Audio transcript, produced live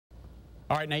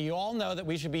All right, now you all know that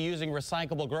we should be using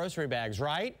recyclable grocery bags,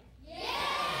 right? Yes!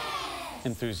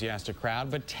 Enthusiastic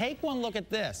crowd, but take one look at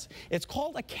this. It's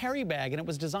called a Kerri bag, and it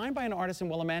was designed by an artist in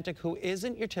Willimantic who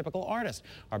isn't your typical artist.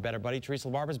 Our better buddy Teresa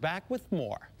LaBarbera is back with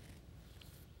more.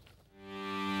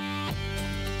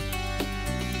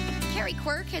 Kerri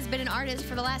Quirk has been an artist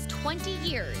for the last 20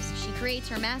 years. She creates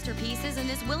her masterpieces in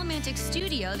this Willimantic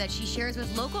studio that she shares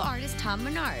with local artist Tom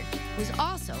Menard, who's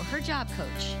also her job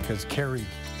coach. Because Kerri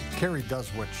does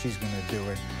what she's going to do.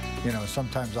 And, you know,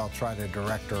 sometimes I'll try to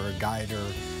direct her or guide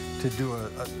her to do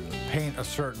paint a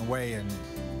certain way, and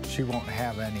she won't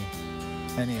have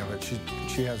any of it.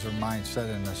 She has her mind set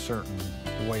in a certain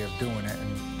way of doing it,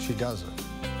 and she does it.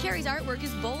 Kerri's artwork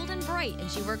is bold and bright, and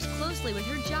she works closely with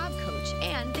her job coach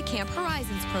and the Camp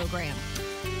Horizons program.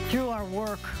 Through our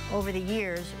work over the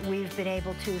years, we've been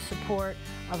able to support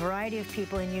a variety of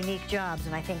people in unique jobs,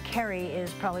 and I think Kerri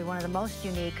is probably one of the most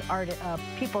unique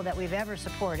people that we've ever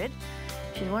supported.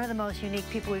 She's one of the most unique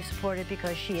people we've supported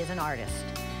because she is an artist.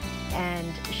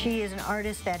 And she is an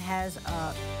artist that has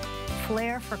a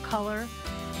flair for color,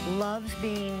 loves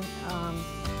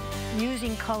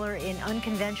using color in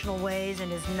unconventional ways,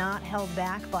 and is not held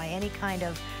back by any kind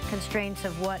of constraints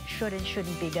of what should and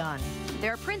shouldn't be done.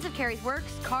 There are prints of Kerri's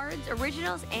works, cards,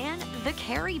 originals, and the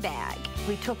Kerri bag.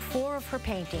 We took 4 of her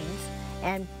paintings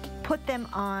and put them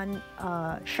on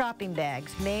shopping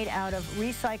bags made out of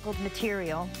recycled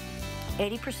material,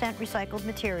 80% recycled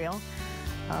material,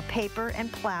 paper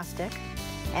and plastic,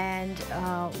 and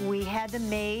we had them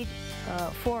made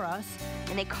for us.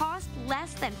 And they cost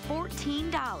less than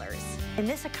 $14. In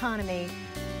this economy,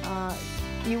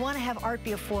 you want to have art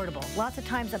be affordable. Lots of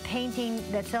times a painting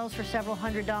that sells for several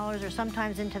 $100s or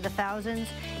sometimes into the thousands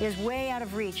is way out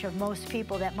of reach of most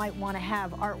people that might want to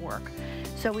have artwork.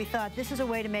 So we thought this is a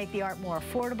way to make the art more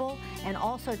affordable and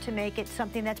also to make it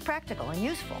something that's practical and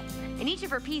useful. In each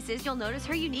of her pieces, you'll notice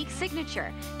her unique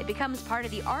signature. It becomes part of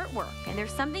the artwork, and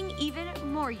there's something even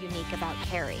more unique about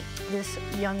Kerri. This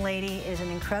young lady is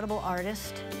an incredible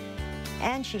artist,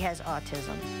 and she has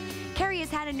autism. Kerri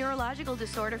has had a neurological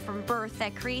disorder from birth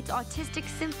that creates autistic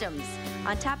symptoms.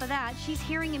 On top of that, she's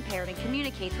hearing impaired and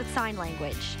communicates with sign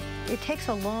language. It takes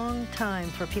a long time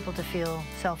for people to feel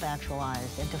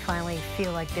self-actualized and to finally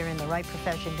feel like they're in the right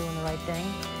profession, doing the right thing.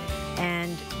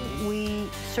 And we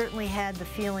certainly had the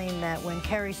feeling that when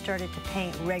Kerri started to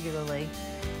paint regularly,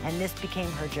 and this became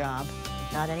her job,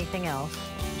 not anything else,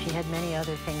 she had many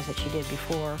other things that she did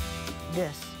before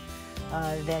this,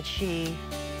 that she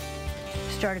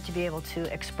started to be able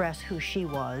to express who she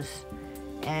was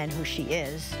and who she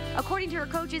is. According to her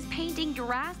coaches, painting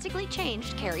drastically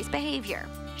changed Kerri's behavior.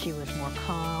 She was more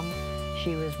calm.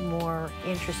 She was more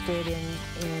interested in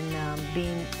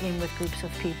being in with groups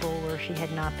of people where she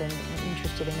had not been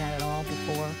interested in that at all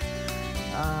before.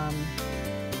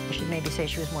 I should maybe say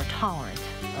she was more tolerant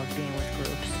of being with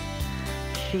groups.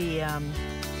 She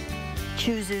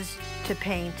chooses to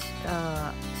paint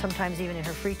sometimes even in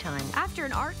her free time. After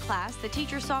an art class, the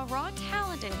teacher saw raw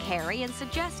talent in Kerri and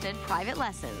suggested private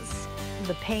lessons.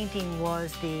 The painting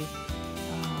was the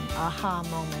aha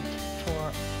moment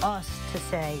for us to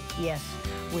say, yes,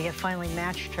 we have finally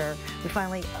matched her. We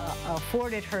finally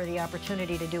afforded her the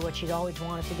opportunity to do what she'd always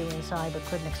wanted to do inside but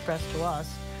couldn't express to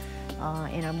us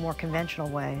in a more conventional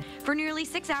way. For nearly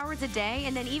 6 hours a day,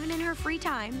 and then even in her free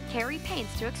time, Kerri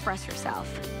paints to express herself.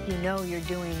 You know you're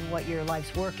doing what your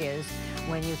life's work is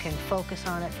when you can focus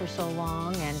on it for so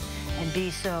long and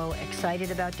be so excited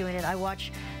about doing it. I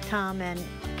watch Tom and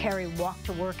Kerri walk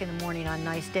to work in the morning on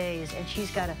nice days, and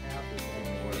she's got Yeah,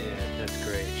 that's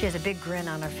great. She has a big grin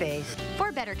on her face.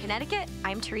 For Better Connecticut,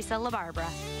 I'm Teresa LaBarbera.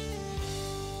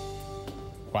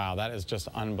 Wow, that is just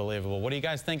unbelievable. What do you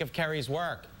guys think of Kerri's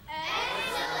work?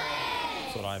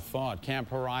 That's what I thought. Camp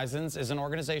Horizons is an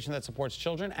organization that supports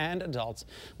children and adults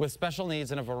with special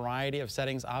needs in a variety of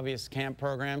settings, obvious camp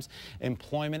programs,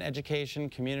 employment, education,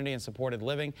 community, and supported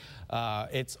living.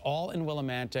 It's all in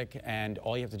Willimantic, and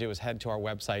all you have to do is head to our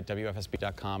website,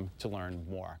 WFSB.com, to learn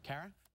more. Kara?